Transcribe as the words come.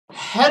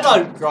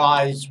Hello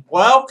guys,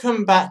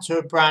 welcome back to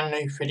a brand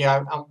new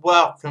video and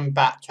welcome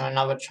back to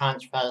another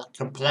transfer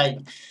complete.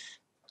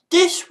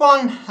 This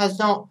one has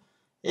not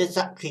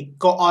exactly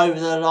got over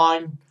the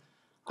line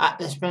at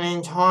this minute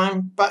in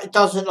time, but it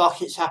does look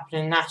like it's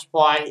happening. That's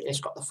why it's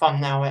got the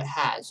thumbnail it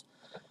has.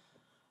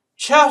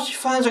 Chelsea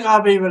fans are going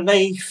to be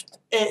relieved.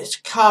 It's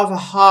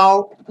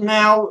Carvajal.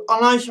 Now, I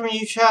know some of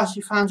you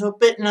Chelsea fans are a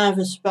bit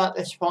nervous about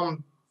this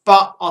one,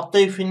 but I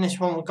do think this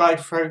one will go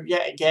through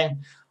yet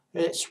again.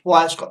 It's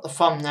why it's got the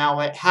thumbnail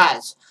it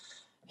has.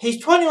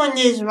 He's 21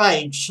 years of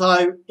age,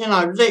 so, you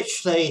know,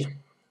 literally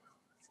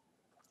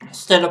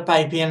still a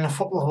baby in the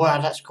football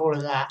world, let's call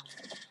it that.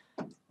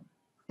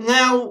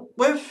 Now,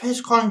 with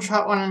his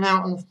contract running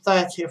out on the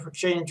 30th of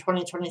June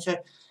 2022,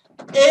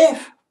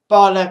 if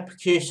Bayer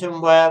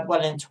Leverkusen were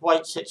willing to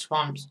wait 6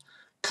 months,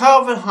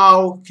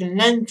 Carvajal can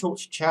then talk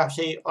to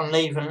Chelsea on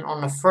leaving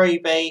on a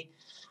freebie.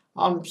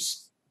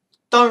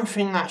 Don't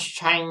think that's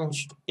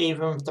changed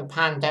even with the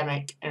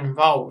pandemic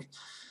involved.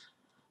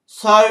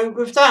 So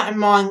with that in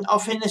mind, I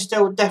think this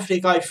still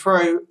definitely go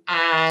through,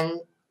 and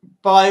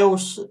by all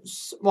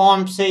what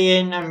I'm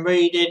seeing and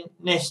reading,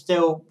 this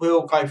still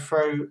will go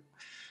through.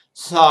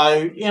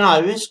 So, you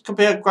know, this could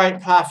be a great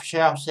player for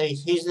Chelsea.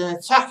 He's an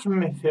attacking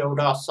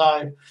midfielder,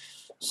 so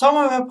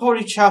someone who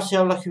probably Chelsea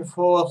are looking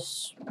for,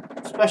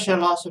 especially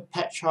the likes of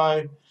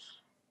Petro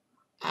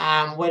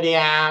and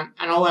William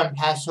and all them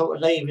players sort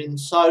of leaving.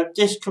 So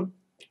this could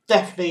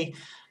definitely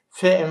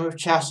fit in with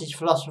Chelsea's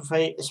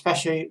philosophy,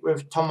 especially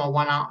with Thomas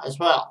Werner as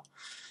well.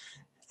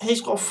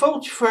 He's got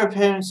 43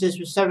 appearances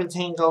with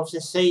 17 goals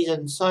this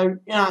season, so, you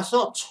know, it's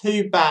not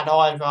too bad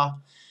either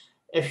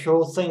if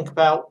you'll think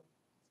about,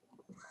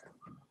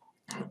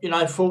 you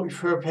know,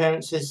 43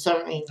 appearances,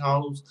 17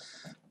 goals.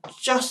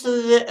 Just a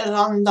little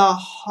under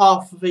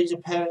half of these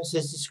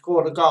appearances he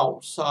scored a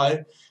goal,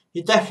 so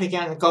you're definitely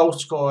getting a goal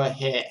scorer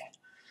here.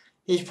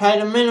 He's played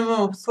a minimum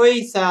of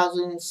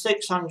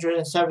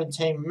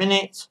 3,617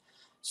 minutes.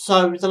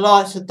 So with the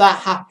likes of that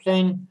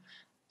happening,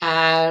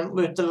 and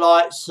with the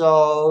likes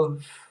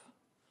of,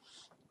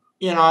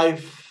 you know,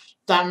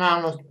 that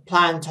amount of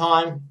playing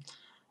time,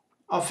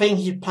 I think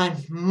he's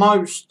playing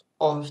most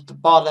of the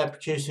Bayer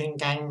Leverkusen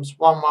games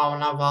one way or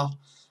another.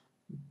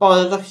 By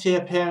the look of the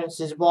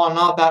appearances, what I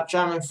know about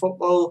German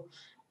football,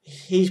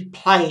 he's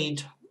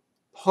played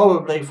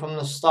probably from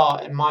the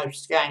start in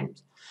most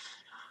games.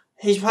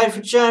 He's played for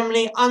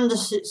Germany under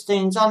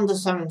 16s, under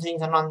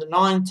 17s and under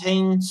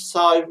 19s.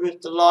 So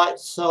with the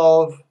likes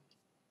of,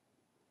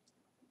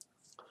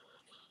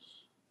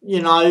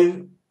 you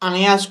know, and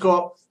he has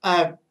got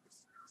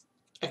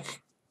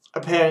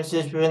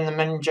appearances within the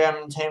men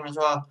German team as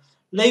well.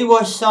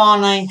 Leroy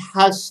Sané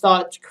has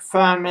started to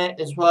confirm it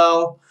as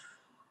well.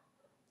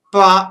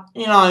 But,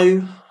 you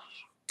know,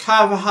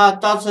 Carvajal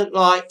does look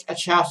like a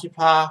Chelsea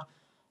player.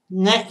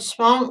 Next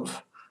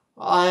month,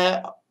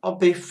 I'll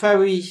be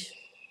very...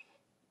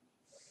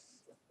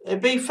 It'd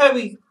be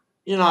very,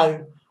 you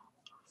know,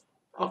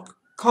 I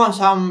can't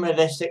say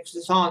unrealistic because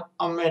it's not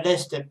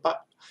unrealistic,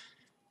 but,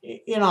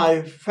 you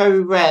know, very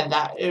rare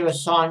that it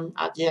was signed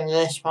at the end of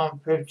this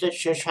month with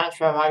literally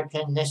transfer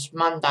opening this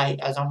Monday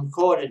as I'm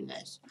recording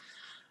this.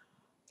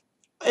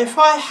 If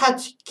I had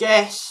to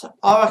guess,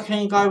 I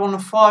reckon he'd go on a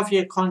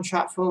 5-year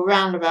contract for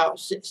around about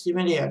 60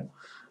 million.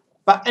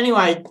 But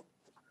anyway,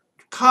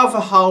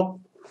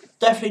 Carvajal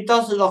definitely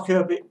does look like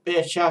he'll be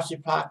a Chelsea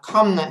player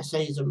come next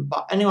season.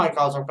 But anyway,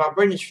 guys, I'm going to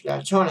bring this video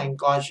to an end,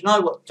 guys. You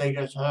know what to do,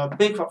 guys. A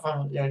big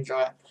fan if you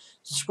enjoy it.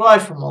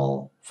 Subscribe for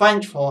more.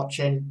 Thanks for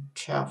watching.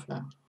 Ciao for now.